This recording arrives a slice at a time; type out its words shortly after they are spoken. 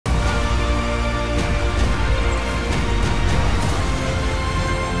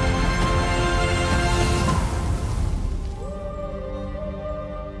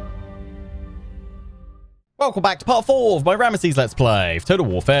Welcome back to part 4 of my Ramesses Let's Play, Total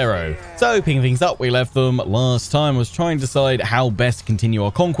War Pharaoh. So, picking things up, we left them last time. I was trying to decide how best to continue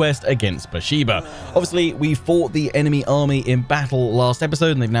our conquest against Beersheba. Obviously, we fought the enemy army in battle last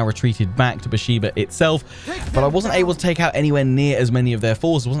episode, and they've now retreated back to Beersheba itself. But I wasn't able to take out anywhere near as many of their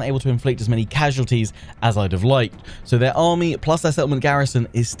forces. I wasn't able to inflict as many casualties as I'd have liked. So their army, plus their settlement garrison,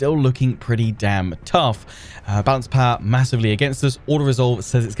 is still looking pretty damn tough. Balance of power massively against us. Auto Resolve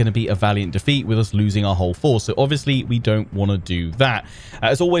says it's going to be a valiant defeat with us losing our whole force. So obviously we don't want to do that.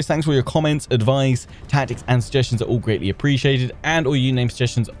 As always, thanks for your comments, advice, tactics and suggestions are all greatly appreciated, and all unit name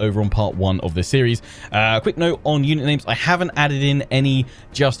suggestions over on part 1 of this series. Quick note on unit names, I haven't added in any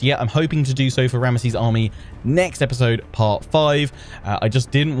just yet. I'm hoping to do so for Ramesses' army next episode, part 5. I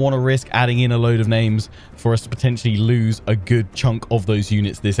just didn't want to risk adding in a load of names for us to potentially lose a good chunk of those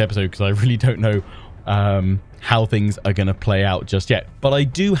units this episode, because I really don't know how things are going to play out just yet. But I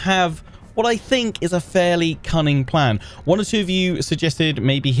do have what I think is a fairly cunning plan. One or two of you suggested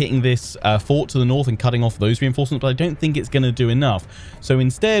maybe hitting this fort to the north and cutting off those reinforcements, but I don't think it's going to do enough. So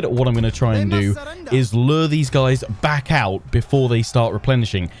instead, what I'm going to try and do is lure these guys back out before they start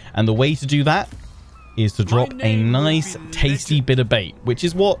replenishing. And the way to do that is to drop a nice tasty bit of bait, which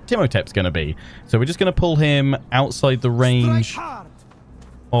is what Timotep's going to be. So we're just going to pull him outside the range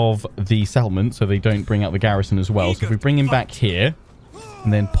of the settlement so they don't bring out the garrison as well. So if we bring him back here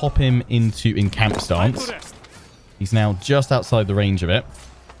and then pop him into in camp stance, he's now just outside the range of it.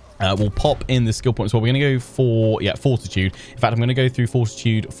 We'll pop in the skill point as well. We're going to go for fortitude. In fact, I'm going to go through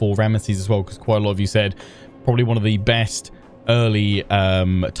fortitude for Ramesses as well, because quite a lot of you said probably one of the best early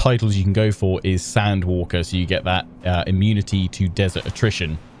titles you can go for is Sandwalker, so you get that immunity to desert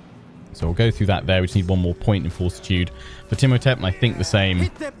attrition. So we'll go through that there. We just need one more point in fortitude for Timotep, and I think the same.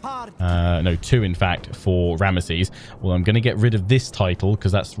 No, 2 in fact for Ramesses. Well, I'm going to get rid of this title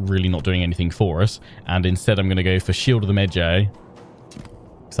because that's really not doing anything for us, and instead I'm going to go for Shield of the Magi,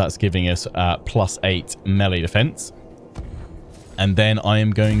 because that's giving us +8 melee defense. And then I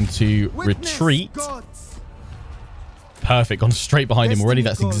am going to retreat. Perfect, gone straight behind him already.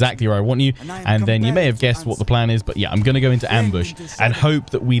 That's exactly where I want you. And then you may have guessed what the plan is, but yeah, I'm going to go into ambush and hope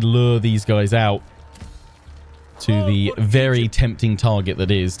that we lure these guys out to the very tempting target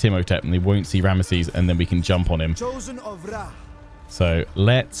that is Timotep, and they won't see Ramesses, and then we can jump on him. So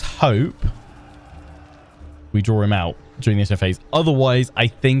let's hope we draw him out during the initial phase. Otherwise, I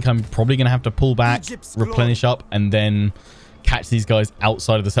think I'm probably going to have to pull back, replenish up, and then catch these guys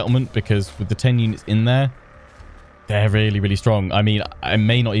outside of the settlement, because with the 10 units in there, they're really, really strong. I mean, I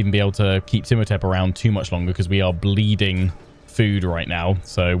may not even be able to keep Timotep around too much longer because we are bleeding food right now.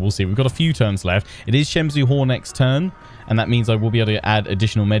 So we'll see. We've got a few turns left. It is Shemzu Hor next turn, and that means I will be able to add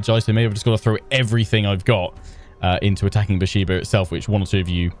additional Magi. So maybe I've just got to throw everything I've got into attacking Beersheba itself, which one or two of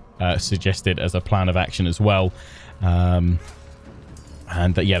you suggested as a plan of action as well. And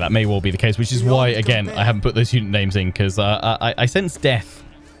yeah, that may well be the case, which is why, again, I haven't put those unit names in, because I sense death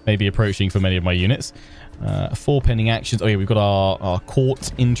maybe approaching for many of my units. 4 pending actions. Oh yeah, we've got our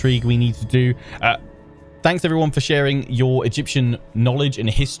court intrigue we need to do. Thanks everyone for sharing your Egyptian knowledge and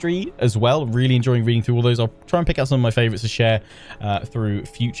history as well. Really enjoying reading through all those. I'll try and pick out some of my favorites to share through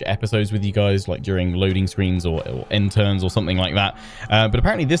future episodes with you guys, like during loading screens or end turns or something like that. But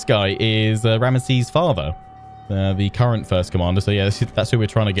apparently this guy is Ramesses' father, the current first commander. So yeah, that's who we're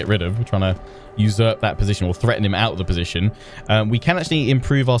trying to get rid of. We're trying to usurp that position or threaten him out of the position. We can actually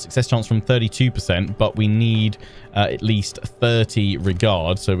improve our success chance from 32%, but we need at least 30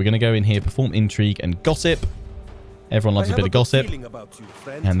 regard. So we're going to go in here, perform intrigue and gossip. Everyone loves a bit of gossip.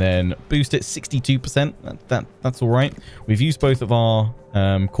 And then boost it 62%. That's all right. We've used both of our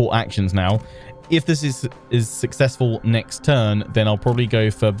core actions now. If this is successful next turn, then I'll probably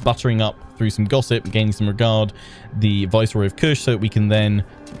go for buttering up through some gossip, gaining some regard, the Viceroy of Kush, so that we can then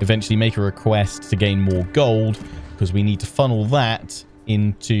eventually make a request to gain more gold, because we need to funnel that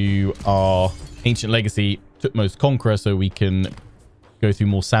into our Ancient Legacy Tutmost Conqueror so we can go through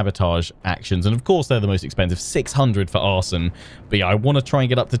more sabotage actions. And of course, they're the most expensive, 600 for arson. But yeah, I want to try and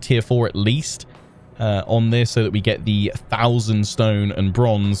get up to tier 4 at least on this, so that we get the 1,000 stone and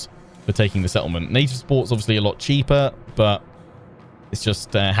bronze for taking the settlement. Native sport's obviously a lot cheaper, but it's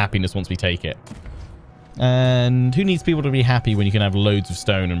just happiness once we take it. And who needs people to be happy when you can have loads of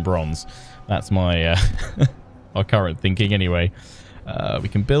stone and bronze? That's my our current thinking anyway. We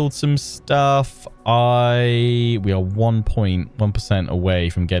can build some stuff. We are 1.1% away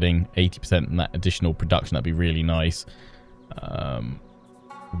from getting 80% in that additional production. That'd be really nice.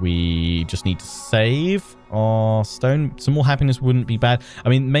 We just need to save our stone. Some more happiness wouldn't be bad. I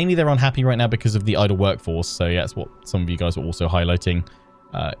mean, mainly they're unhappy right now because of the idle workforce. So yeah, that's what some of you guys were also highlighting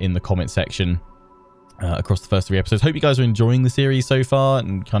in the comment section. across the first 3 episodes. Hope you guys are enjoying the series so far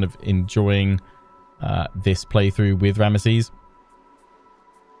and kind of enjoying this playthrough with Ramesses.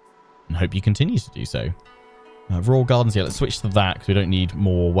 And hope you continue to do so. Rural Gardens, yeah, let's switch to that because we don't need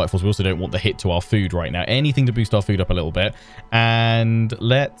more workforce. We also don't want the hit to our food right now. Anything to boost our food up a little bit. And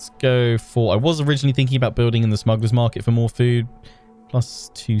let's go for... I was originally thinking about building in the Smuggler's Market for more food. Plus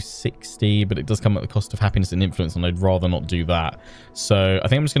 260, but it does come at the cost of happiness and influence, and I'd rather not do that. So I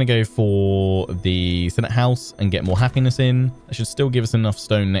think I'm just going to go for the Senate House and get more happiness in. That should still give us enough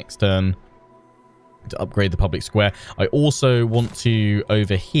stone next turn to upgrade the public square. I also want to,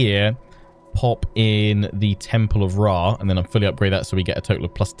 over here, pop in the Temple of Ra, and then I'll fully upgrade that so we get a total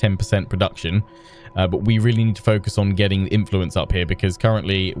of plus 10% production. But we really need to focus on getting influence up here because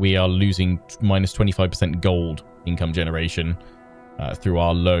currently we are losing minus 25% gold income generation through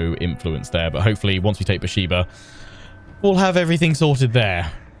our low influence there. But hopefully once we take Bathsheba, we'll have everything sorted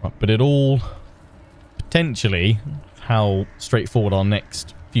there. But it all potentially, how straightforward our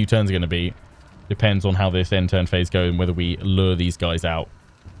next few turns are going to be, depends on how this end turn phase goes and whether we lure these guys out.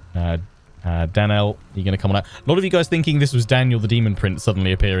 Daniel, you're going to come on out. A lot of you guys thinking this was Daniel the Demon Prince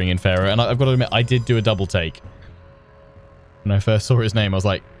suddenly appearing in Pharaoh, and I've got to admit, I did do a double take. When I first saw his name, I was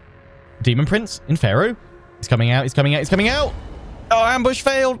like, Demon Prince in Pharaoh? He's coming out, he's coming out, he's coming out! Oh, ambush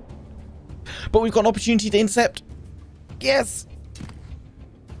failed! But we've got an opportunity to intercept. Yes!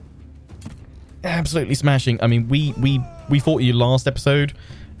 Absolutely smashing. I mean, we fought you last episode.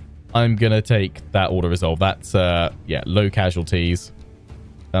 I'm going to take that auto resolve. That's, yeah, low casualties.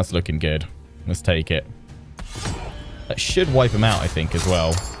 That's looking good. Let's take it. That should wipe them out, I think, as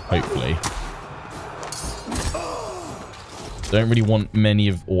well. Hopefully. Don't really want many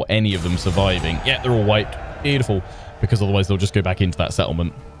of, or any of them surviving. Yeah, they're all wiped. Beautiful. Because otherwise they'll just go back into that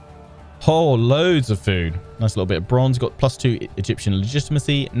settlement. Oh, loads of food. Nice little bit of bronze. Got plus 2 Egyptian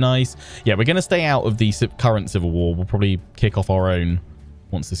legitimacy. Nice. Yeah, we're going to stay out of the current civil war. We'll probably kick off our own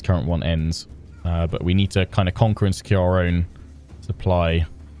once this current one ends. But we need to kind of conquer and secure our own supply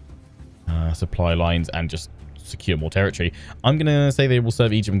lines and just secure more territory. I'm going to say they will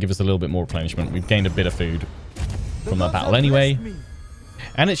serve Egypt and give us a little bit more replenishment. We've gained a bit of food from that battle anyway.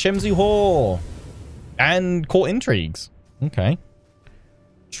 And it's Shemzu Hor. And court intrigues. Okay.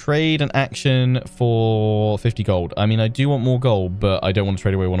 Trade an action for 50 gold. I mean, I do want more gold, but I don't want to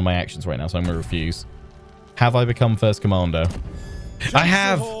trade away one of my actions right now, so I'm going to refuse. Have I become first commander? I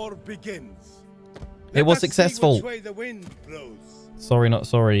have! It was successful. Sorry, not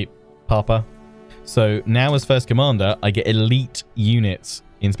sorry, Papa. So now as first commander, I get elite units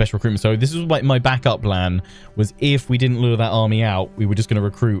in special recruitment. So this is my backup plan, was if we didn't lure that army out, we were just going to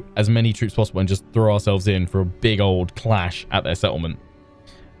recruit as many troops possible and just throw ourselves in for a big old clash at their settlement.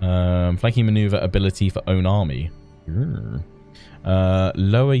 Flanking maneuver ability for own army.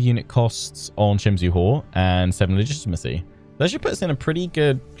 Lower unit costs on Shemzu Hor and 7 legitimacy. That should put us in a pretty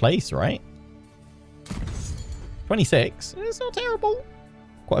good place, right? 26. It's not terrible.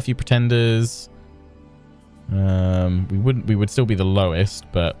 Quite a few pretenders. We would still be the lowest,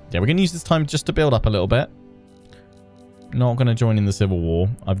 but yeah, we're gonna use this time just to build up a little bit. Not gonna join in the civil war.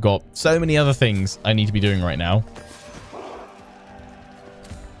 I've got so many other things I need to be doing right now.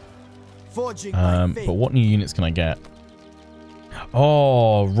 But what new units can I get?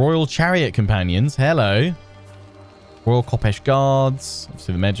 Oh, Royal Chariot Companions. Hello. Royal Kopesh Guards.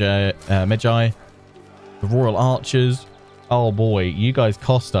 Obviously the Magi. The Royal Archers. Oh boy, you guys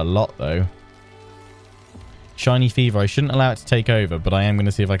cost a lot though. Shiny Fever. I shouldn't allow it to take over, but I am going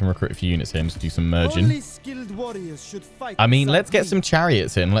to see if I can recruit a few units here and just do some merging. I mean, let's get some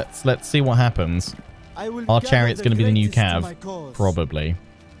chariots in. Let's see what happens. Our chariot's going to be the new cav, probably.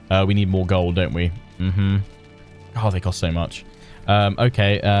 We need more gold, don't we? Oh, they cost so much.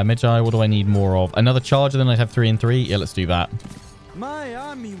 Okay, Magi, what do I need more of? Another charger, then I'd have 3 and 3. Yeah, let's do that. My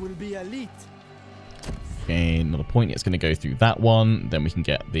army will be elite. Okay, another point. It's going to go through that one. Then we can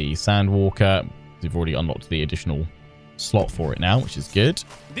get the Sandwalker. We've already unlocked the additional slot for it now, which is good.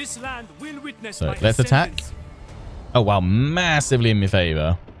 This land will witness so let's attack. Oh, wow. Massively in my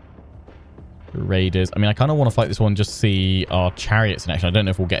favor. Raiders. I mean, I kind of want to fight this one, just see our chariots in action. I don't know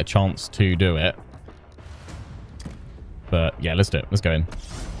if we'll get a chance to do it. But yeah, let's do it. Let's go in.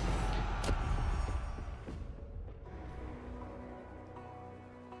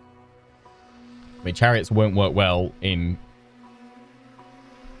 I mean, chariots won't work well in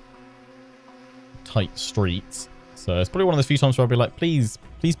tight streets. So it's probably one of those few times where I'll be like, please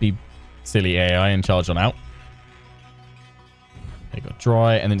be silly AI and charge on out. They got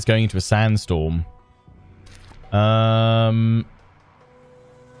dry, and then it's going into a sandstorm. I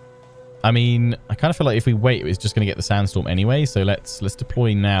mean, I kind of feel like if we wait, it's just going to get the sandstorm anyway. So let's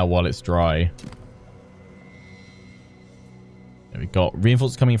deploy now while it's dry. There we got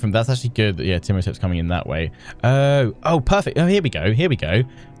reinforcements coming in from... That's actually good. Yeah, Timotep's coming in that way. Oh, perfect. Oh, here we go. Here we go.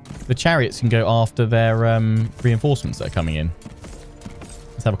 The chariots can go after their reinforcements that are coming in.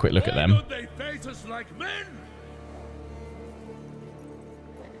 Let's have a quick look at them. They face us like men?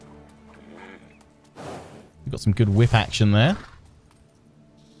 We've got some good whip action there.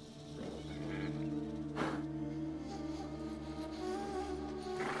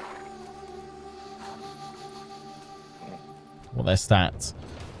 What are their stats?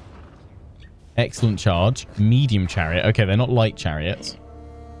 Excellent charge. Medium chariot. Okay, they're not light chariots.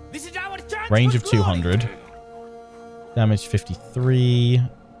 This is our chance. Range of 200. Damage 53.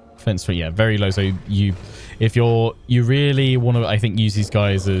 Defense 3. Yeah, very low. So you really want to, I think, use these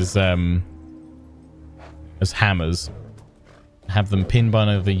guys as hammers. Have them pinned by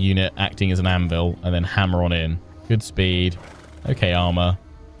another unit acting as an anvil and then hammer on in. Good speed. Okay, armor.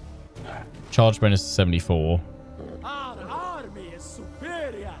 Charge bonus 74. Our army is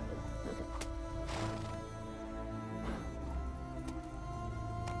superior.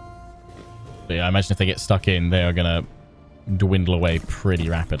 But yeah, I imagine if they get stuck in, they are going to dwindle away pretty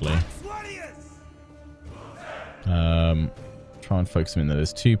rapidly. Try and focus them in there.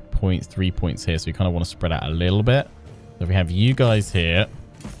 There's 2 points, 3 points here, so we kind of want to spread out a little bit. So we have you guys here.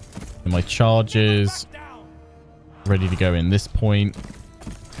 And my chargers ready to go in this point.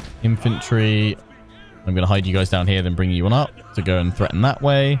 Infantry. I'm going to hide you guys down here, then bring you on up to go and threaten that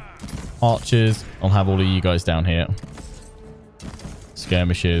way. Archers. I'll have all of you guys down here.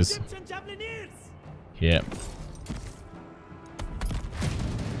 Skirmishers. Here.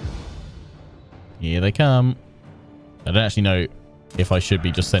 Here they come. I don't actually know if I should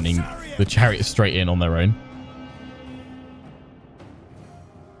be just sending the chariots straight in on their own.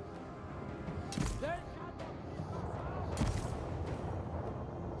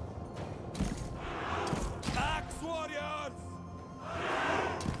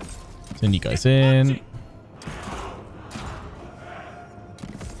 Send you guys in.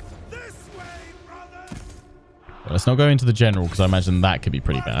 Well, let's not go into the general because I imagine that could be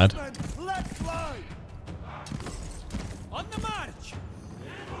pretty bad.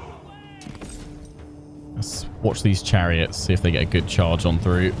 Let's watch these chariots, see if they get a good charge on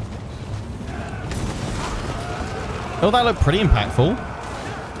through. Oh, that looked pretty impactful.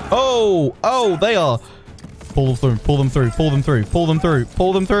 Oh, they are. Pull them through, pull them through, pull them through, pull them through,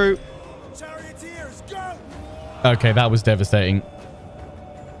 pull them through. Okay, that was devastating.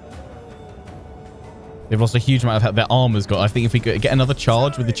 They've lost a huge amount of their armor's got. I think if we could get another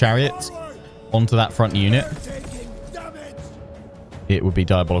charge with the chariots onto that front unit, it would be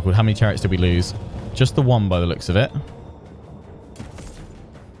diabolical. How many chariots did we lose? Just the one by the looks of it.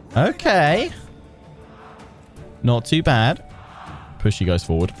 Okay. Not too bad. Push you guys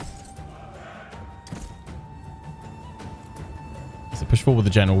forward. So push forward with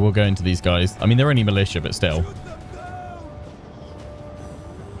the general. We'll go into these guys. I mean, they're only militia, but still.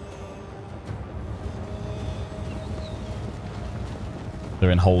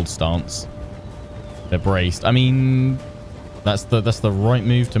 They're in hold stance. They're braced. I mean, that's the right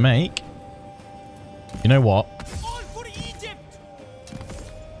move to make. You know what?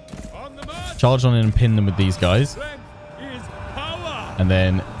 Charge on in and pin them with these guys. And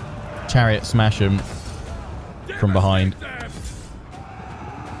then chariot smash them from behind.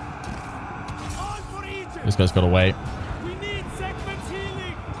 This guy's got away.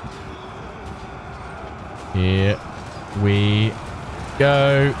 Here we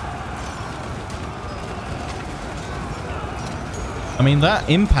go. I mean, that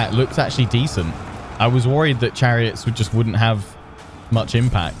impact looks actually decent. I was worried that chariots wouldn't have much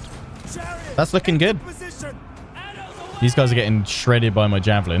impact. That's looking good. These guys are getting shredded by my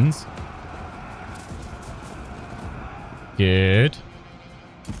javelins. Good.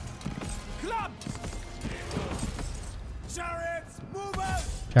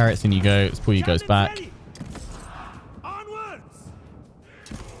 Chariots, in you go. Let's pull you guys back.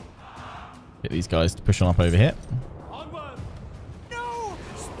 Get these guys to push on up over here. No!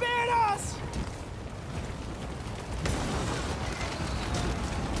 Spare us!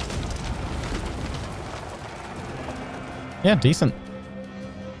 Yeah, decent.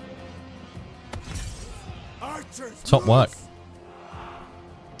 Top work.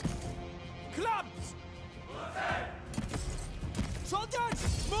 Clubs!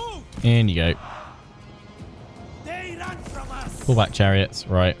 Soldiers, move! In you go. They run from us. Pull back, chariots.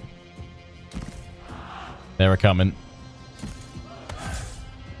 Right. They're coming.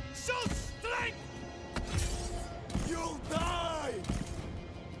 Shoot strength! You'll die!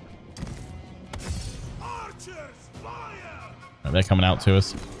 Archers, fire! Right, they're coming out to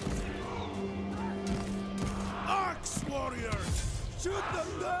us. Arcs warriors! Shoot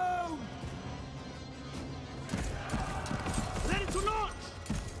them down! Ready to launch!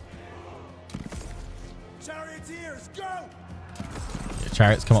 Charioteers, go! Yeah,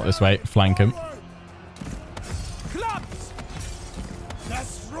 chariots, come up this way. Flank them. Clubs!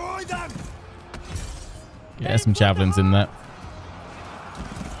 Destroy them! Yeah, some javelins in there.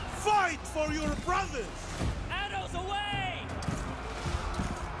 Fight for your brothers! Arrows away!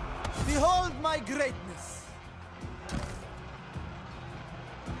 Behold my greatness!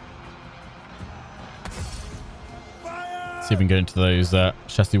 Fire! See if we can get into those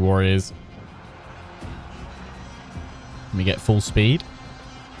chassis warriors. Let me get full speed.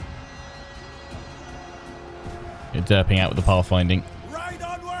 You're derping out with the pathfinding. Right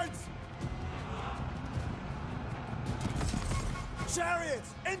onwards!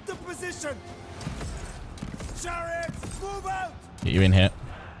 Chariots, into position! Chariots, move out! Get you in here.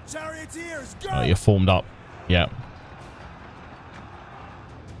 Charioteers, go! Oh, you're formed up. Yeah.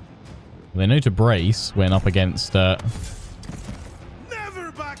 They know to brace when up against Never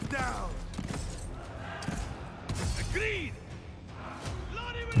back down! Agreed!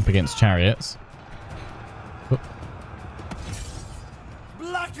 up against chariots. Oh,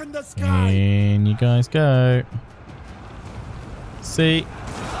 Blacken the sky! in you guys go. See.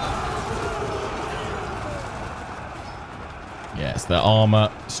 Yes, their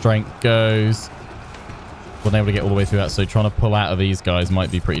armor strength goes. Wasn't able to get all the way through that, so trying to pull out of these guys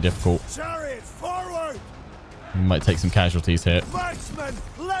might be pretty difficult. Chariots, forward! We might take some casualties here. Marksmen,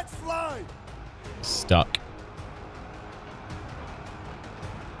 let fly! Stuck.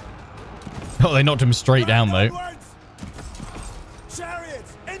 Oh, they knocked him straight down though. Onwards!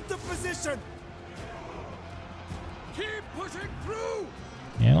 Chariots, into position! Keep pushing through!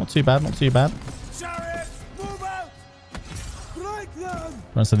 Yeah, not too bad, not too bad. Chariots, move out! Break them!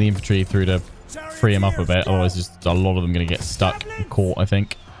 Run some of the infantry through to free him up a bit. Otherwise, just a lot of them going to get stuck and caught, I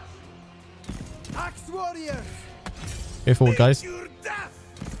think. Axe warriors! Go forward, guys. Your death!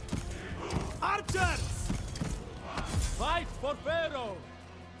 Archers! Fight for Pharaoh!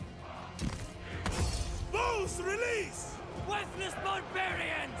 Bows release! Worthless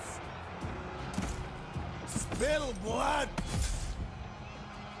barbarians! Spill blood!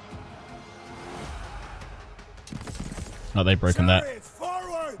 Oh, they've broken that. Chariots,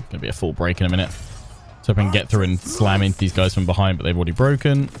 forward! Gonna be a full break in a minute. So I can get through and slam into these guys from behind, but they've already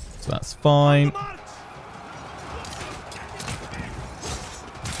broken. So that's fine. March!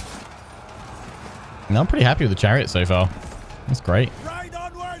 And I'm pretty happy with the chariot so far. That's great. Ride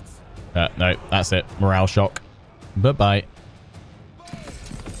onwards! No, that's it. Morale shock. Bye-bye.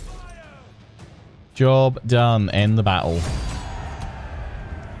 Job done. End the battle.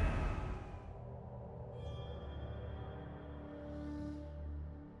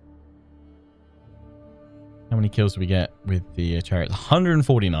 How many kills do we get with the chariots?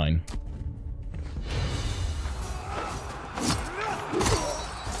 149.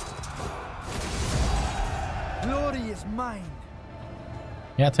 Glory is mine.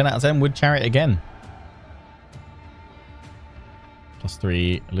 Yeah, 10 out of 10 with chariot again.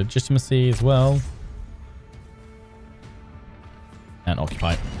 +3 legitimacy as well. And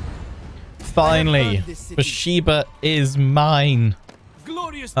occupy. Finally, Bathsheba is mine.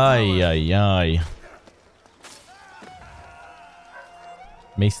 Glorious Ay, ay, ay.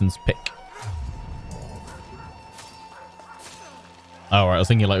 Mason's pick. Oh, right. I was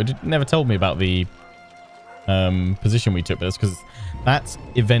thinking, like, you never told me about the position we took, but that's because that's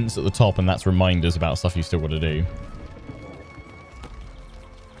events at the top and that's reminders about stuff you still got to do.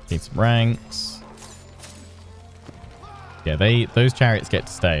 Need some ranks. Yeah, those chariots get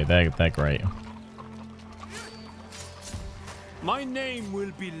to stay. They're great. My name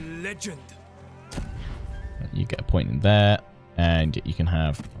will be legend. You get a point in there. And you can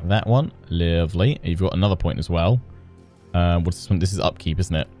have that one. Lovely. You've got another point as well. What's this one? This is upkeep,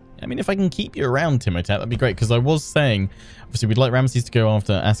 isn't it? I mean, if I can keep you around, Timotep, that'd be great. Because I was saying, obviously, we'd like Ramesses to go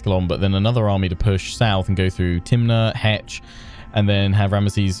after Ascalon, but then another army to push south and go through Timnah, Hetch, and then have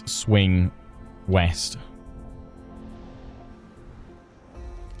Ramesses swing west.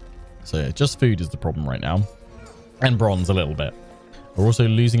 So yeah, just food is the problem right now. And bronze a little bit. We're also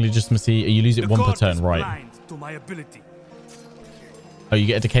losing legitimacy. You lose it one per turn, right? Blind to my ability. Oh, you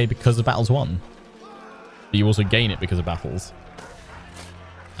get a decay because of battles won. But you also gain it because of battles.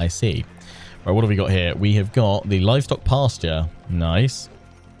 I see. Right, what have we got here? We have got the livestock pasture. Nice.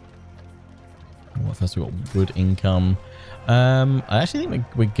 What else we got? Wood income. I actually think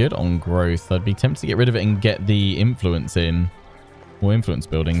we're good on growth. I'd be tempted to get rid of it and get the influence in. More influence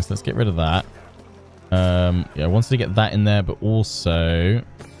buildings. Let's get rid of that. Yeah, I wanted to get that in there, but also...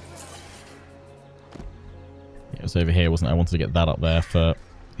 Yeah, It was over here, wasn't it? I wanted to get that up there for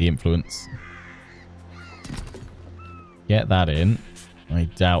the influence. Get that in. I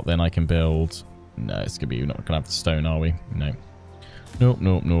doubt then I can build... No, it's going to be... We're not going to have the stone, are we? No. Nope,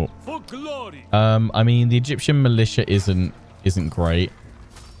 nope, nope. For glory. I mean, the Egyptian militia isn't great.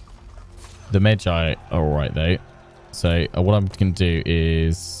 The Magi are alright, though. So, what I'm going to do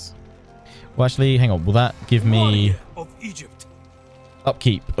is... Well, actually, hang on. Will that give me... Of Egypt.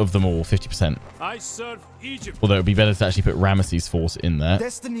 Upkeep of them all, 50%. I serve Egypt. Although it would be better to actually put Ramesses' force in there.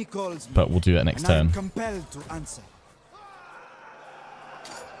 Destiny calls me, But we'll do that next and I am turn. compelled to answer.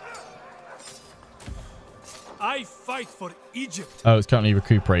 I fight for Egypt. Oh, it's currently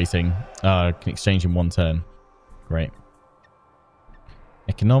recuperating. Can exchange in 1 turn. Great.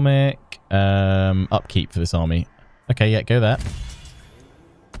 Economic. Upkeep for this army. Okay, yeah, go there.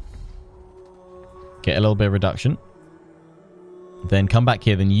 Get a little bit of reduction. Then come back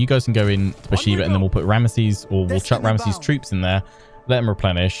here. Then you guys can go in to Bathsheba, and then we'll put Ramesses, or we'll chuck Ramesses' troops in there. Let them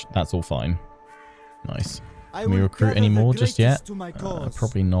replenish. That's all fine. Nice. Can we recruit any more just yet?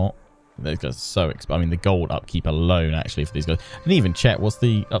 Probably not. Those guys are so I mean, the gold upkeep alone, actually, for these guys. I didn't even check. What's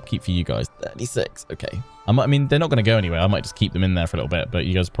the upkeep for you guys? 36. Okay. I mean, they're not going to go anywhere. I might just keep them in there for a little bit, but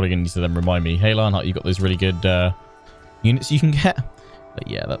you guys are probably going to need to then remind me, hey, Lionheart, you got those really good units you can get? But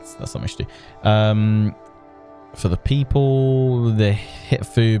yeah, that's something I should do. For the people, they hit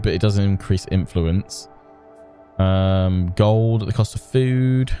food, but it doesn't increase influence. Gold at the cost of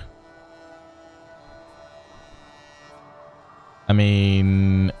food. I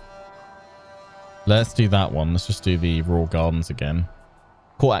mean... Let's do that one. Let's just do the Royal Gardens again.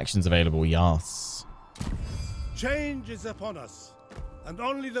 Court actions available, yes. Change is upon us, and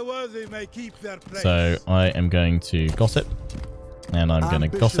only the worthy may keep their place. So I am going to gossip, and I'm going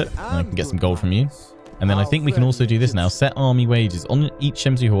to gossip, and I can get some gold from you. And then I think we can also do this now. Set army wages. On each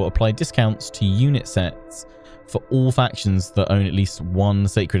Shemsu Hor, apply discounts to unit sets for all factions that own at least one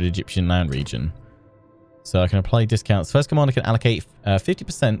sacred Egyptian land region. So I can apply discounts. First commander can allocate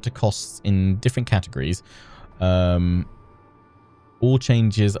 50% to costs in different categories. All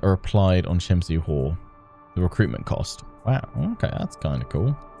changes are applied on Shemsu Hor. The recruitment cost. Wow. Okay, that's kind of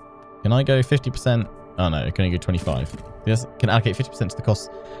cool. Can I go 50%? Oh no, I can only go 25. Yes, can allocate 50% to the costs.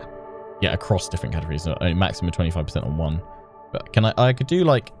 Yeah, across different categories. So a maximum 25% on one. But can I could do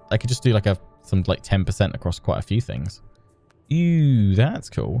like, I could just do like some like 10% across quite a few things. Ooh, that's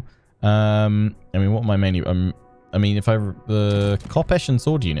cool. I mean, what am I mainly... I mean, if the Kopesh and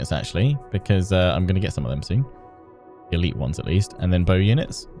sword units, actually, because I'm going to get some of them soon. The elite ones, at least. And then bow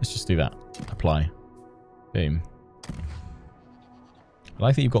units. Let's just do that. Apply. Boom. I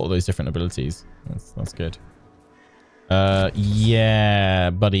like that you've got all those different abilities. That's good. Yeah,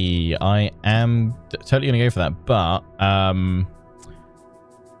 buddy. I am totally going to go for that, but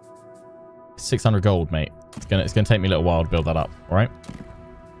 600 gold, mate. It's gonna take me a little while to build that up, all right?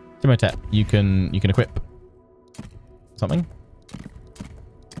 Timotep, you can equip something.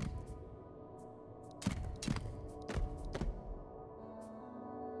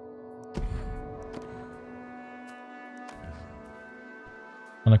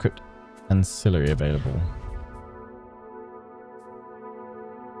 Unequipped ancillary available.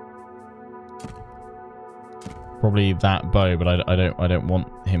 Probably that bow, but I don't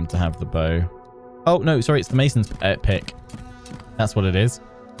want him to have the bow. Oh no, sorry, it's the Mason's pick. That's what it is.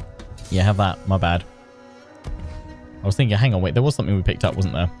 Yeah, have that. My bad. I was thinking, hang on, wait, there was something we picked up,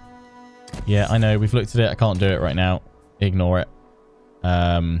 wasn't there? Yeah, I know. We've looked at it. I can't do it right now. Ignore it.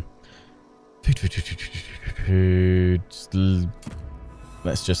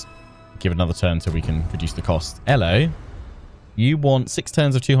 Let's just give another turn so we can reduce the cost. Hello. You want 6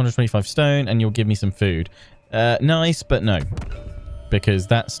 turns of 225 stone, and you'll give me some food. Nice, but no. Because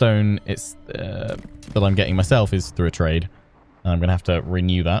that stone that I'm getting myself is through a trade. And I'm going to have to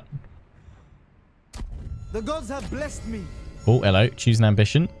renew that. The gods have blessed me. Oh, hello. Choose an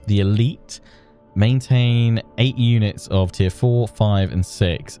ambition. The elite. Maintain 8 units of tier 4, 5, and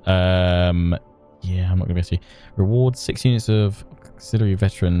 6. Yeah, I'm not going to be able to. Reward 6 units of auxiliary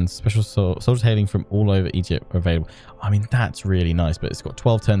veterans. Special soldiers hailing from all over Egypt are available. I mean, that's really nice, but it's got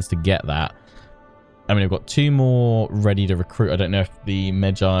 12 turns to get that. I mean, I've got 2 more ready to recruit. I don't know if the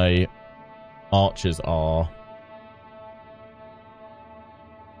Magi archers are...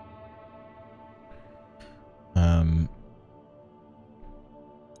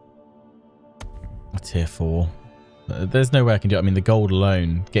 a tier 4. There's no way I can do it. I mean, the gold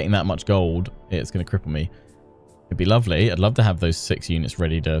alone, getting that much gold, it's going to cripple me. It'd be lovely. I'd love to have those 6 units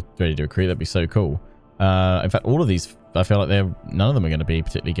ready to recruit. That'd be so cool. In fact, all of these, I feel like none of them are going to be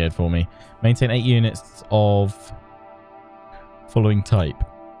particularly good for me. Maintain 8 units of following type: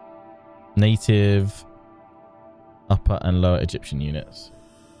 native, upper and lower Egyptian units.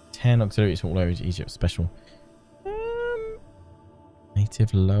 10 auxiliaries for all areas Egypt special.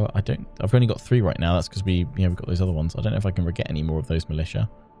 Native lower. I've only got 3 right now. That's because we've got those other ones. I don't know if I can get any more of those militia.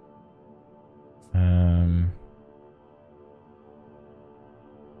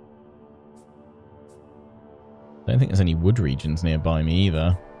 I don't think there's any wood regions nearby me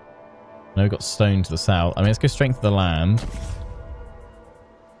either. No, we've got stone to the south. I mean, let's go strength of the land.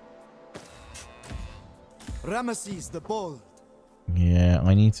 Ramesses the Bold. Yeah,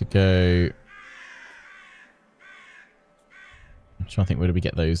 I need to go. I'm trying to think, where do we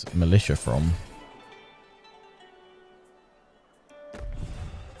get those militia from?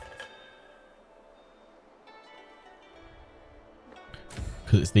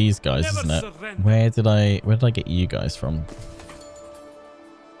 Because it's these guys, isn't it? Where did I get you guys from?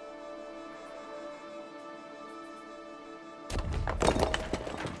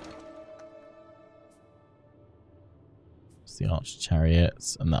 It's the archer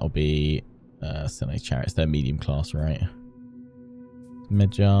chariots, and that'll be Senate chariots. They're medium class, right?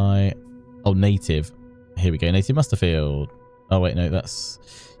 Magi. Oh, native. Here we go. Native muster field. Oh wait, no, that's,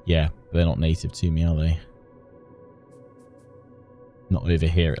 yeah, they're not native to me, are they? Not over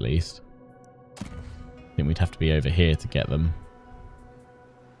here, at least. I think we'd have to be over here to get them.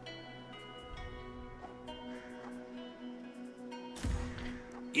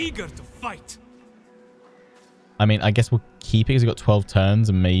 Eager to fight. I mean, I guess we'll keep it because we've got 12 turns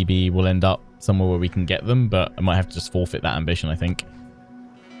and maybe we'll end up somewhere where we can get them, but I might have to just forfeit that ambition, I think.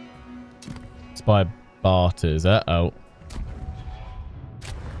 Spy barters. Uh-oh.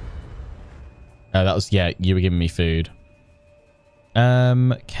 Oh, that was, yeah, you were giving me food.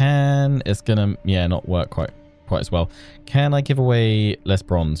 It's gonna, yeah, not work quite as well. Can I give away less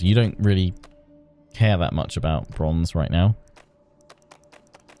bronze? You don't really care that much about bronze right now.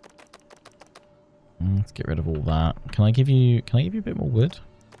 Let's get rid of all that. Can I give you a bit more wood?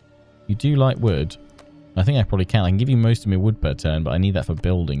 You do like wood. I think I probably can. I can give you most of my wood per turn, but I need that for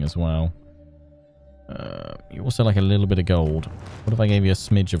building as well. You also like a little bit of gold. What if I gave you a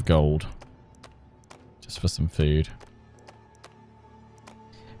smidge of gold? Just for some food.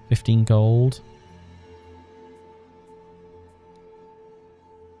 15 gold.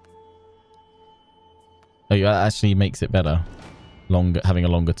 Oh, yeah, that actually makes it better. Having a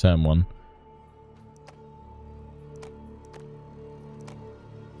longer term one.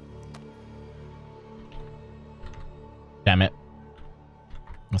 Damn it.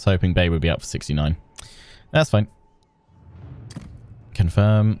 I was hoping Bay would be up for 69. That's fine.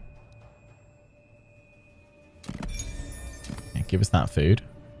 Confirm. Yeah, give us that food.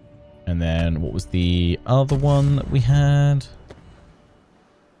 And then what was the other one that we had?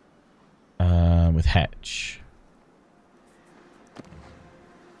 With Hetch.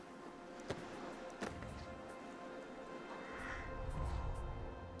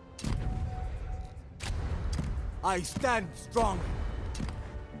 I stand strong.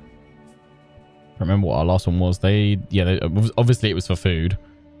 I remember what our last one was. Obviously it was for food,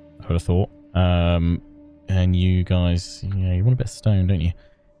 I would have thought. And you guys, yeah, you want a bit of stone, don't you?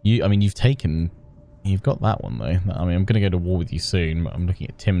 You've got that one though. I mean, I'm going to go to war with you soon, but I'm looking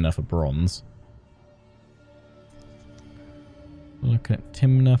at Timna for bronze. Looking at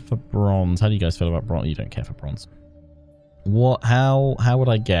Timna for bronze. How do you guys feel about bronze? You don't care for bronze. How would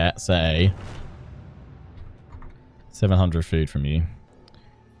I get, say, 700 food from you?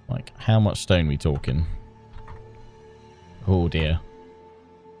 Like, how much stone are we talking? Oh dear.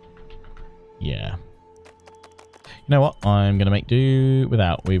 Yeah. You know what? I'm going to make do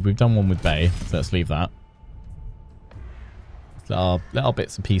without. We've done one with Bay, so let's leave that. Let our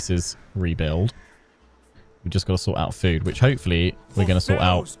bits and pieces rebuild. We've just got to sort out food, which hopefully we're going to sort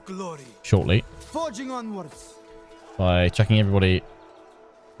out shortly. Forging onwards. By chucking everybody.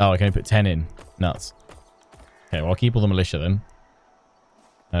 Oh, I can only put 10 in. Nuts. Okay, well, I'll keep all the militia then.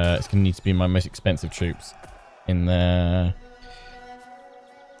 It's going to need to be my most expensive troops in there.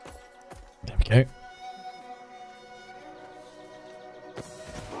 There we go.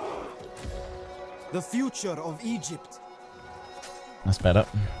 The future of Egypt. That's better.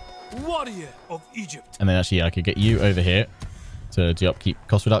 Warrior of Egypt. And then actually I could get you over here to do upkeep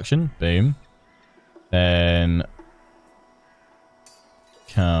cost reduction. Boom. Then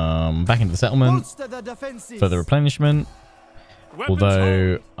come back into the settlement for the replenishment.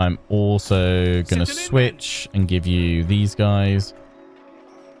 Although I'm also going to switch and give you these guys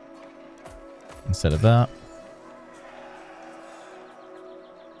instead of that.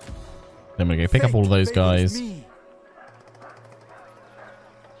 Then we're going to go pick up all of those guys in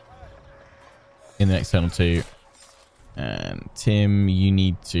the next turn or two. And Tim, you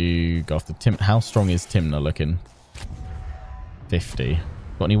need to go after Tim. How strong is Timna looking? 50.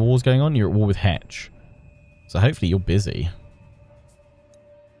 Got any wars going on? You're at war with Hetch. So hopefully you're busy.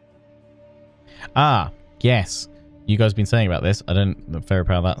 Ah, yes. You guys have been saying about this. I don't... The Pharaoh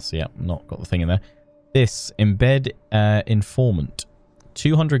Power, that's... Yeah, not got the thing in there. This, embed informant.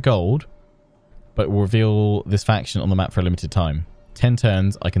 200 gold, but will reveal this faction on the map for a limited time. 10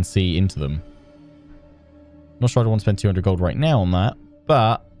 turns, I can see into them. Not sure I want to spend 200 gold right now on that,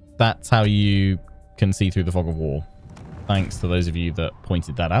 but that's how you can see through the fog of war. Thanks to those of you that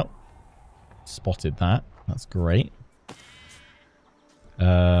pointed that out. Spotted that. That's great.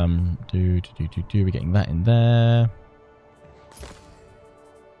 We're getting that in there.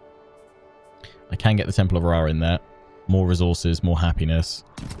 I can get the Temple of Ra in there. More resources, more happiness.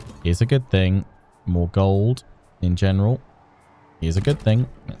 Is a good thing. More gold in general. Is a good thing.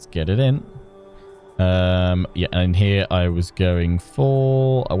 Let's get it in. Yeah, and here I was going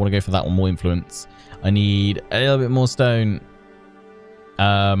for... I want to go for that one, more influence. I need a little bit more stone.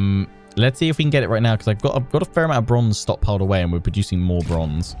 Let's see if we can get it right now, because I've got a fair amount of bronze stockpiled away, and we're producing more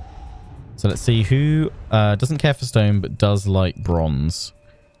bronze. So let's see who doesn't care for stone, but does like bronze.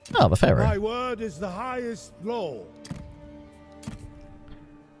 Oh, the Pharaoh. My word is the highest law.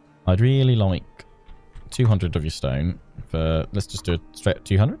 I'd really like 200 of your stone. For let's just do it straight at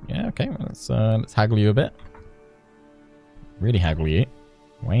 200. Yeah, okay. Well, let's haggle you a bit. Really haggle you.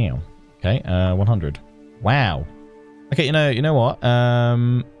 Wow. Okay. 100. Wow. Okay. You know what?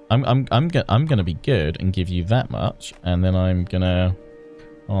 I'm gonna be good and give you that much, and then I'm gonna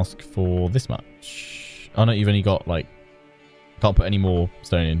ask for this much. Oh no, you've only got like. Can't put any more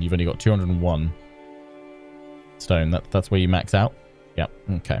stone in. You've only got 201 stone. That's where you max out. Yep.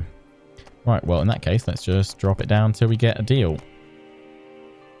 Okay. Right. Well, in that case, let's just drop it down till we get a deal.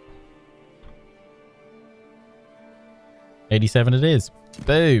 87 it is.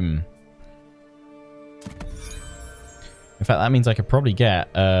 Boom. In fact, that means I could probably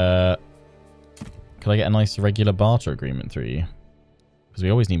get... could I get a nice regular barter agreement through you? Because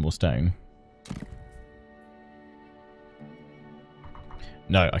we always need more stone.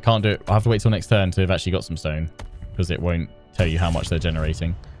 No, I can't do it. I'll have to wait till next turn to have actually got some stone. Because it won't tell you how much they're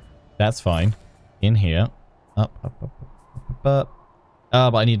generating. That's fine. In here. Up. Oh,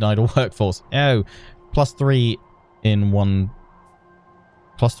 but I need an idle workforce. Oh, +3 in one...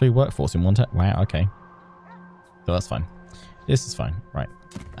 +3 workforce in one turn. Wow, okay. So that's fine. This is fine. Right.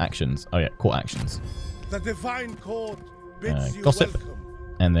 Actions. Oh yeah, court actions. The divine court bids you gossip. welcome.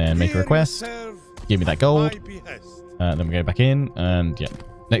 And then make a request. Give me that gold. Then we go back in, and yeah,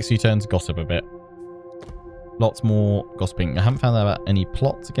 next few turns gossip a bit. Lots more gossiping. I haven't found out about any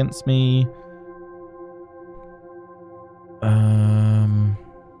plots against me.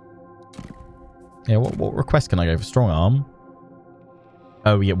 Yeah, what request can I go for? Strong arm.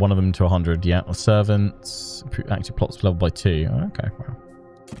 Oh, we get one of them to 100. Yeah, or servants. Active plots leveled by 2. Oh, okay, wow.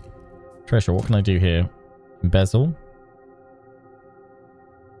 Treasure. What can I do here? Embezzle.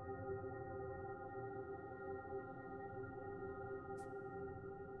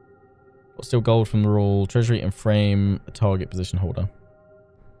 Still gold from the royal treasury and frame a target position holder.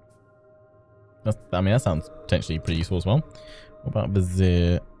 I mean, that sounds potentially pretty useful as well. What about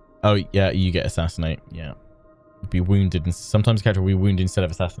Vizier? Oh, yeah, you get assassinate. Yeah. Be wounded. And sometimes the character will be wounded instead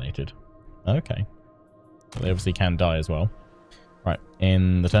of assassinated. Okay. Well, they obviously can die as well. Right.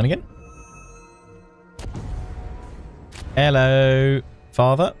 In the turn again. Hello,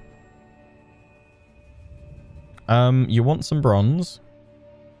 father. You want some bronze?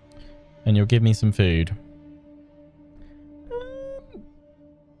 And you'll give me some food.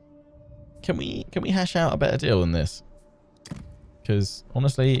 Can we hash out a better deal than this? Because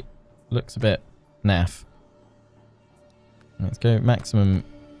honestly, looks a bit naff. Let's go maximum.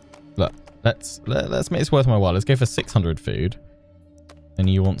 Look, let's make this worth my while. Let's go for 600 food. And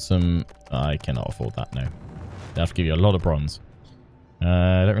you want some? I cannot afford that. No, I have to give you a lot of bronze.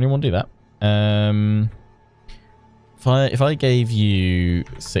 I don't really want to do that. If I gave you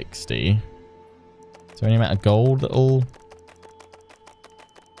 60, is there any amount of gold that'll...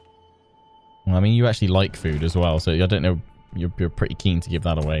 Well, I mean, you actually like food as well, so I don't know. You're pretty keen to give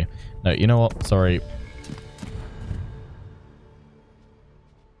that away. No, you know what? Sorry.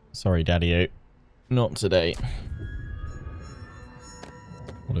 Sorry, Daddy-o. Not today.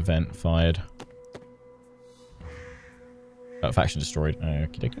 What event? Fired. Oh, faction destroyed.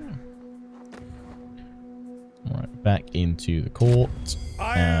 Okie dokie. Alright, back into the court.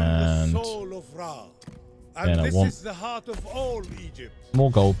 I am the soul of Ra, and this is the heart of all Egypt. More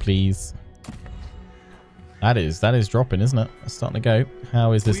gold, please. That is dropping, isn't it? It's starting to go.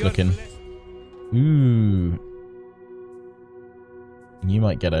 How is this looking? Ooh. You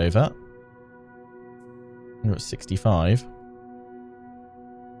might get over. You're at 65.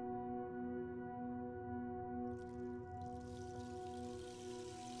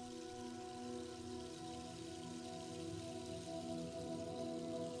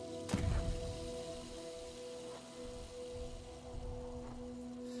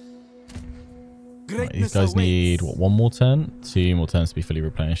 Right, these guys need, what, 1 more turn? 2 more turns to be fully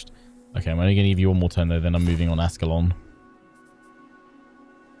replenished. Okay, I'm only going to give you 1 more turn though, then I'm moving on Ascalon.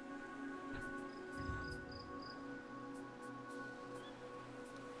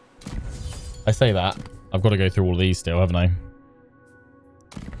 I say that. I've got to go through all of these still, haven't I?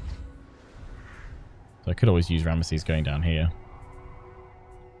 So I could always use Ramesses going down here.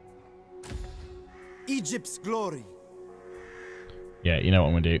 Egypt's glory. Yeah, you know what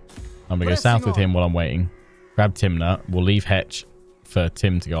I'm going to do? I'm going to go south with him while I'm waiting. Grab Timna. We'll leave Hetch for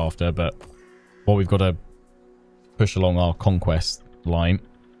Tim to go after, but well, we've got to push along our Conquest line.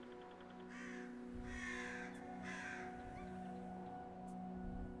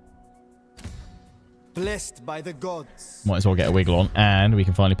 Blessed by the gods. Might as well get a wiggle on. And we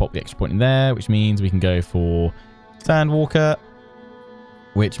can finally pop the extra point in there, which means we can go for Sandwalker.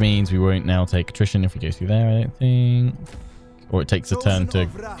 Which means we won't now take attrition if we go through there, I don't think. Or it takes a turn to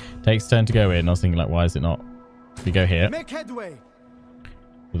go in. I was thinking, like, why is it not? If we go here. Make headway.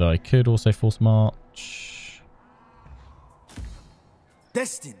 Although I could also force march.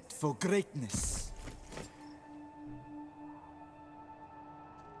 Destined for greatness.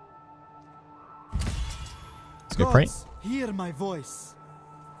 Let's go pray. Hear my voice.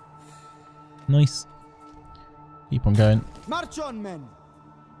 Nice. Keep on going. March on, men.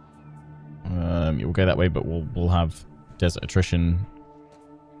 We'll go that way, but we'll have desert attrition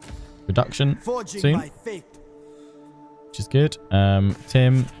reduction soon, My fate. which is good.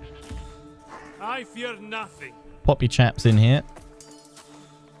 Tim, I fear nothing. pop your chaps in here.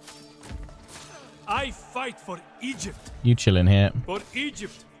 I fight for Egypt. You chill in here. For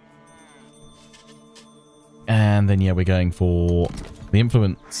Egypt. And then, yeah, we're going for the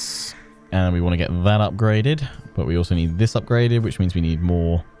influence. And we want to get that upgraded. But we also need this upgraded, which means we need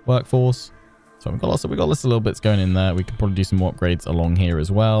more workforce. So we've got lots of little bits going in there. We could probably do some more upgrades along here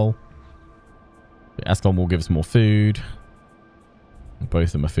as well. Ascalon will give us more food. Both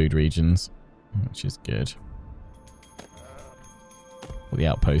of them are food regions, which is good. All the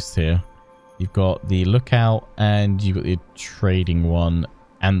outposts here. You've got the lookout and you've got the trading one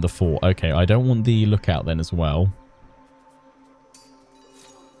and the fort. Okay, I don't want the lookout then as well.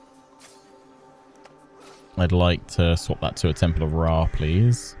 I'd like to swap that to a Temple of Ra,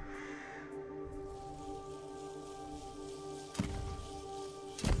 please.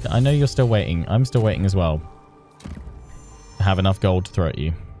 I know you're still waiting. I'm still waiting as well. To have enough gold to throw at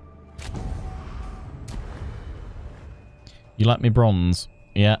you. You like me bronze?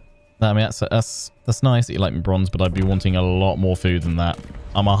 Yeah. I mean, that's nice that you like me bronze, but I'd be wanting a lot more food than that.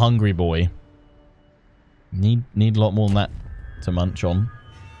 I'm a hungry boy. Need a lot more than that to munch on.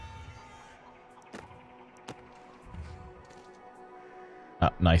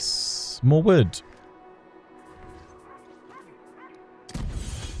 Ah, nice. More wood.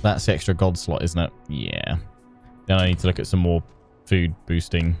 That's the extra god slot, isn't it? Yeah. Then I need to look at some more food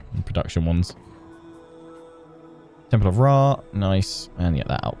boosting and production ones. Temple of Ra. Nice. And yeah,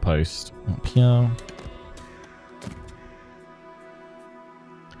 that outpost up here.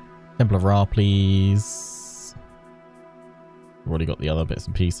 Temple of Ra, please. We've already got the other bits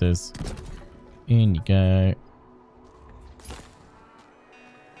and pieces. In you go.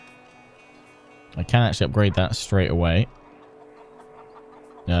 I can actually upgrade that straight away.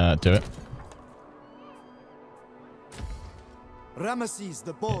 Do it. Ramesses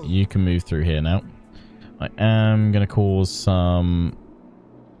the Bold. You can move through here now. I am going to cause some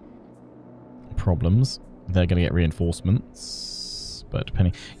problems. They're going to get reinforcements. But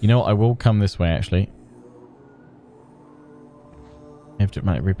depending... You know what? I will come this way, actually. I have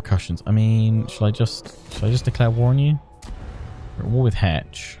diplomatic repercussions. I mean, shall I just declare war on you? We're at war with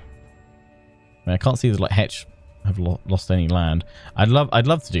Hetch. I mean, I can't see that, like, Hetch have lost any land. I'd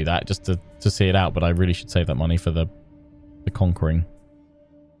love to do that just to see it out, but I really should save that money for the conquering.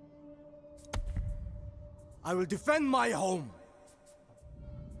 I will defend my home.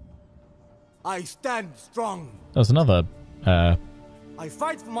 I stand strong. There's another I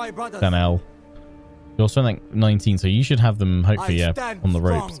fight for my brothers. Danelle. You're also like 19, so you should have them hopefully on the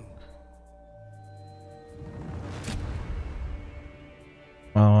ropes. Strong.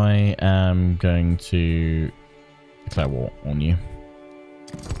 I am going to declare war on you.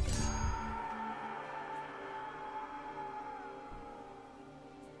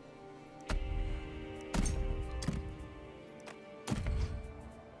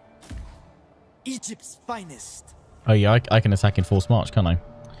 Egypt's finest. Oh yeah, I can attack in force march, can't I?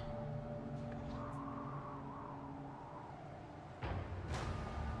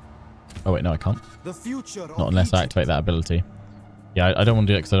 Oh wait, no I can't. The future Not unless Egypt. I activate that ability. Yeah, I don't want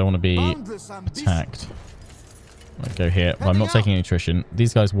to do it because I don't want to be attacked. I'll go here. Well, I'm not taking any attrition.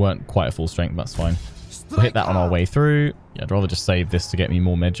 These guys weren't quite at full strength. That's fine. We'll hit that on our way through. Yeah, I'd rather just save this to get me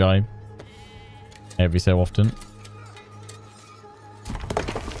more Magi every so often.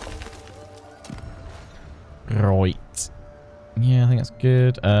 Right. Yeah, I think that's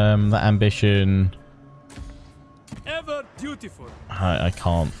good. That ambition. Ever dutiful. I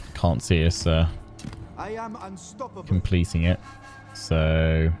can't see us I am unstoppable. completing it.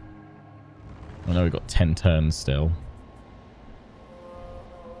 So I know we've got 10 turns still.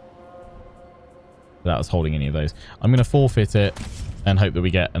 That was holding any of those. I'm going to forfeit it and hope that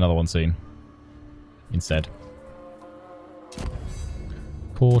we get another one soon instead.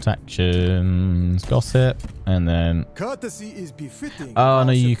 Court actions, gossip, and then... Courtesy is befitting. Oh,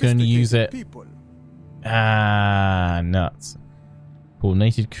 no, you can use it. People. Ah, nuts.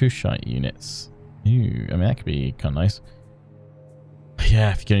 Coordinated Kushite units. Ooh, I mean, that could be kind of nice.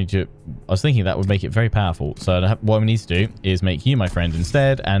 Yeah, if you can only do it... I was thinking that would make it very powerful. So what we need to do is make you my friend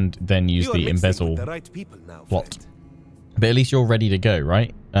instead, and then use the embezzle plot. But at least you're ready to go,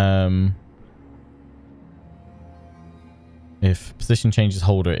 right? If position changes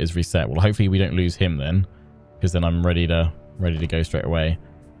holder is reset, well, hopefully we don't lose him then, because then I'm ready to go straight away.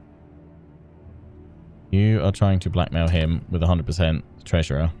 You are trying to blackmail him with 100%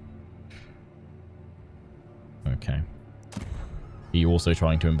 treasurer. Okay. Are you also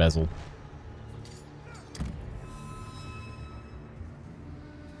trying to embezzle?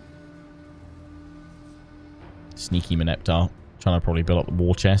 Sneaky Meneptar. Trying to probably build up the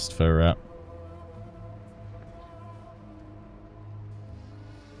war chest for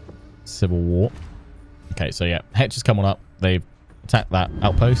Civil War. Okay, so yeah. Hetch has come on up. They've attacked that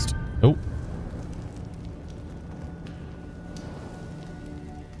outpost. Oh.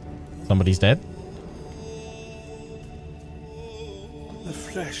 Somebody's dead. The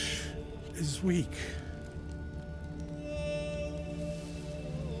flesh is weak,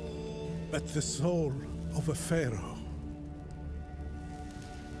 but the soul of a pharaoh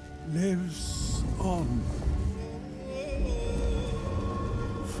lives on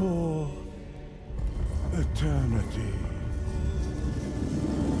for eternity.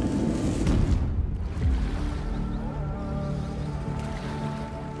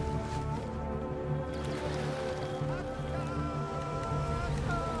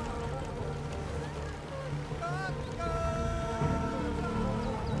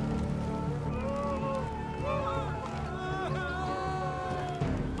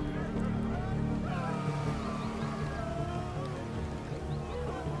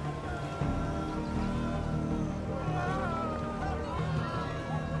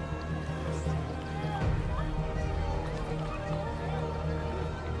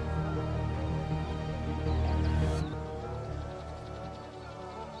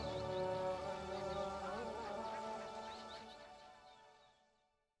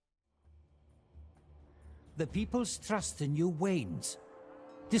 The people's trust in you wanes.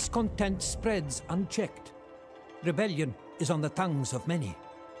 Discontent spreads unchecked. Rebellion is on the tongues of many.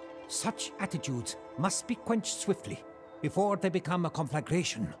 Such attitudes must be quenched swiftly before they become a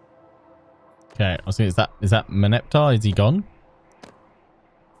conflagration. Okay, I was saying, is that Meneptar? Is he gone?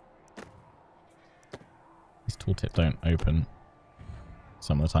 These tooltip don't open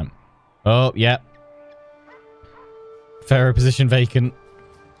some of the time. Oh, yeah. Pharaoh position vacant.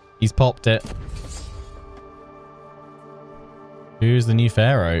 He's popped it. Who's the new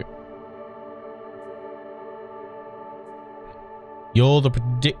Pharaoh? You're the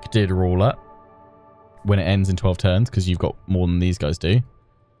predicted ruler when it ends in 12 turns because you've got more than these guys do.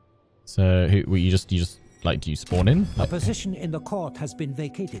 So who you just like, do you spawn in? A position in the court has been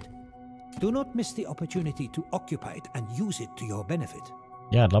vacated. Do not miss the opportunity to occupy it and use it to your benefit.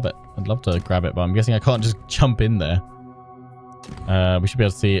 Yeah, I'd love it. I'd love to grab it, but I'm guessing I can't just jump in there. We should be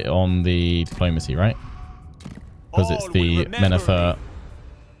able to see it on the diplomacy, right? Because it's the Menefer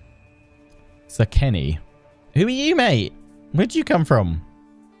Sakeni. Who are you, mate? Where'd you come from?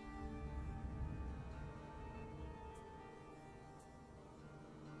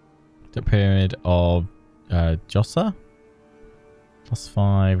 The Pyramid of Jossa?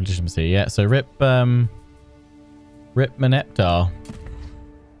 +5 legitimacy. Yeah, so rip Meneptar.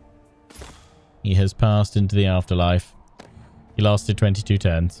 He has passed into the afterlife. He lasted 22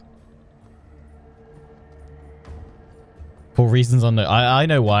 turns. For reasons unknown. I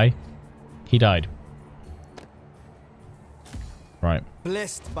know why. He died. Right.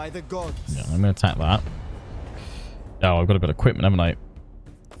 Blessed by the gods. Yeah, I'm going to attack that. Oh, I've got a bit of equipment, haven't I?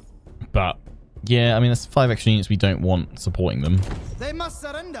 But, yeah, I mean, that's 5 extra units we don't want supporting them. They must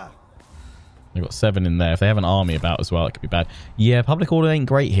surrender. They've got 7 in there. If they have an army about as well, it could be bad. Yeah, public order ain't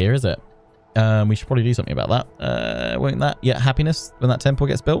great here, is it? We should probably do something about that. Won't that? Yeah, happiness when that temple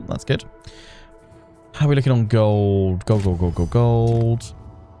gets built. That's good. How are we looking on gold? Gold.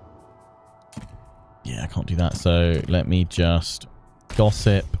 Yeah, I can't do that. So let me just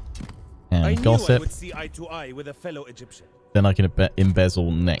gossip and gossip. I would see eye to eye with a fellow Egyptian. Then I can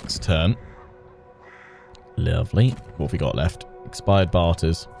embezzle next turn. Lovely. What have we got left? Expired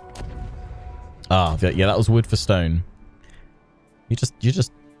barters. Ah, yeah, that was wood for stone. You're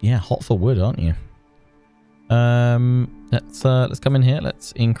just yeah, hot for wood, aren't you? Let's come in here.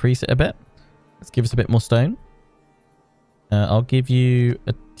 Let's increase it a bit. Let's give us a bit more stone. I'll give you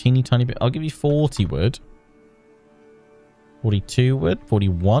a teeny tiny bit. I'll give you 40 wood. 42 wood.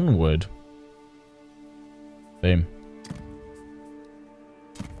 41 wood. Boom.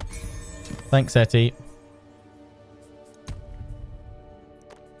 Thanks, Etty.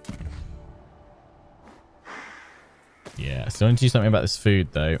 Yeah, so I need to do something about this food,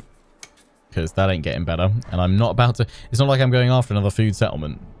 though. Because that ain't getting better. And I'm not about to... It's not like I'm going after another food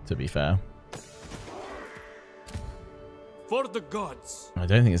settlement, to be fair. For the gods. I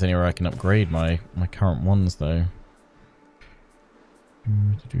don't think there's anywhere I can upgrade my current ones, though.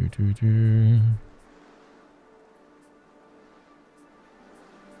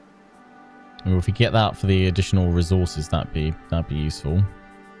 Well, if we get that for the additional resources, that'd be useful.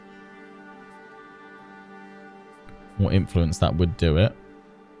 More influence, that would do it.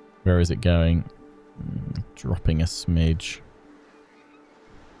 Where is it going? Dropping a smidge.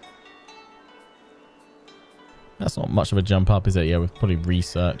 That's not much of a jump up, is it? Yeah, we've probably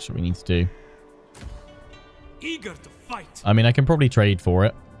research what we need to do. Eager to fight. I mean, I can probably trade for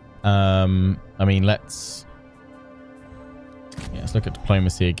it. I mean, let's look at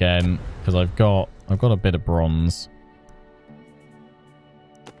diplomacy again, because I've got a bit of bronze.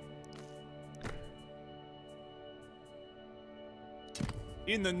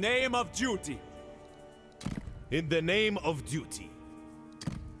 In the name of duty. In the name of duty.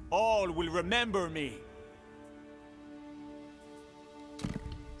 All will remember me.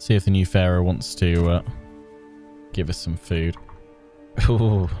 See if the new Pharaoh wants to give us some food.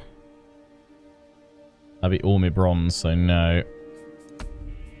 Ooh. That'd be all my bronze, so no.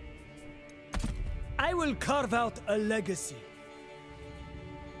 I will carve out a legacy.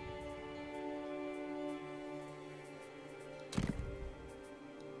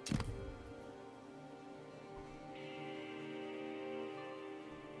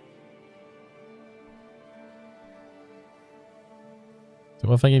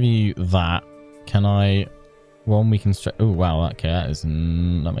 So if I give you that, can I... One, we can... Oh, wow. Okay,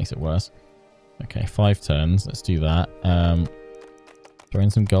 that makes it worse. Okay, 5 turns. Let's do that. Throw in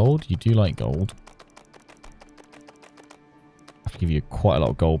some gold. You do like gold. I have to give you quite a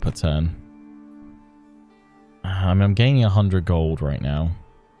lot of gold per turn. I mean, I'm gaining 100 gold right now.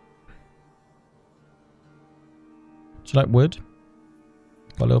 Do you like wood?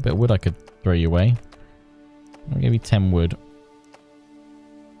 Got a little bit of wood I could throw you away. I'll give you 10 wood.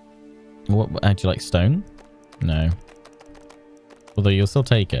 What? Do you like stone? No. Although you'll still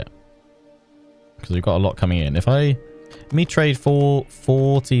take it. Because we've got a lot coming in. If let me trade for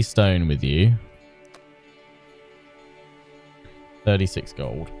 40 stone with you. 36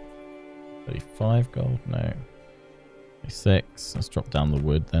 gold. 35 gold? No. 36. Let's drop down the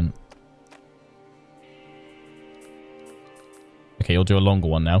wood then. Okay, you'll do a longer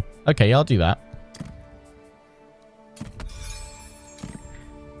one now. Okay, I'll do that.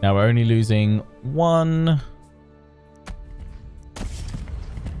 Now we're only losing one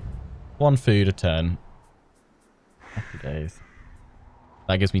food a turn. Happy days.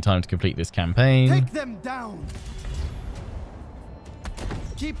 That gives me time to complete this campaign. Take them down.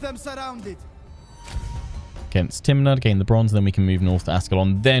 Keep them surrounded. Against Timna, gain the bronze, and then we can move north to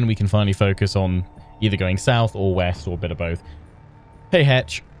Ascalon. Then we can finally focus on either going south or west or a bit of both. Hey,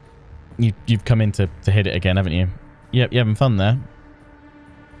 Hetch. You've come in to hit it again, haven't you? Yep, you having fun there?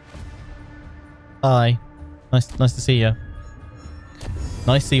 Hi. Nice to see you.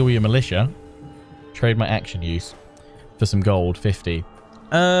 Nice to see all your militia. Trade my action use for some gold, 50.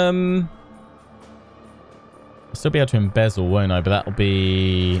 I'll still be able to embezzle, won't I? But that'll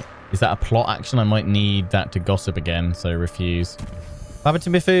be... Is that a plot action? I might need that to gossip again, so refuse. What happened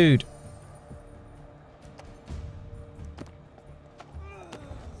to my food?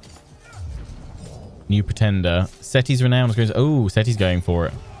 New pretender. Seti's renown is going to... Oh, Seti's going for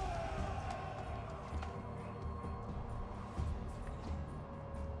it.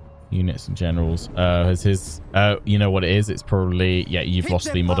 Units and generals. Has his... you know what it is? It's probably... Yeah, you've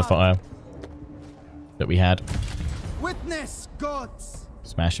lost the modifier that we had. Witness, gods.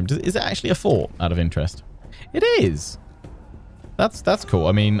 Smash him. Is it actually a fort, out of interest? It is. that's cool.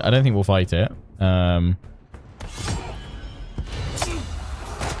 I mean, I don't think we'll fight it.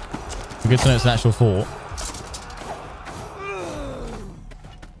 Good to know it's an actual fort.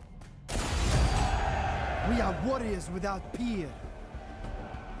 We are warriors without peer.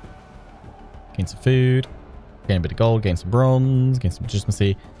 Gain some food. Gain a bit of gold. Gain some bronze. Gain some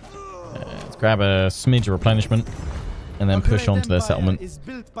legitimacy. Let's grab a smidge of replenishment. And then push on to their settlement.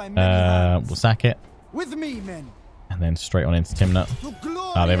 We'll sack it. With me, men. And then straight on into Timnah.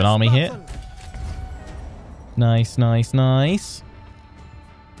 Oh, they have an army here. Nice, nice, nice.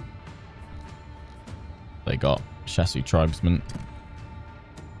 They got Shasu tribesmen.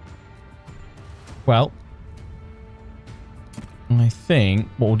 Well, I think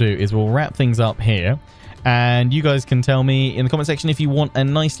what we'll do is we'll wrap things up here. And you guys can tell me in the comment section if you want a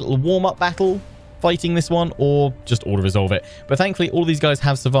nice little warm-up battle fighting this one or just auto-resolve it. But thankfully, all these guys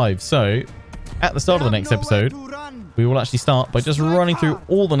have survived. So, at the start of the next episode, we will actually start by just running through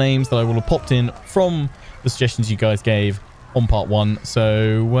all the names that I will have popped in from the suggestions you guys gave on part 1.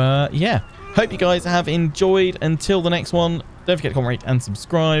 So, yeah. Hope you guys have enjoyed. Until the next one, don't forget to comment, rate, and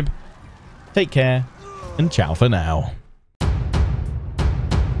subscribe. Take care, and ciao for now.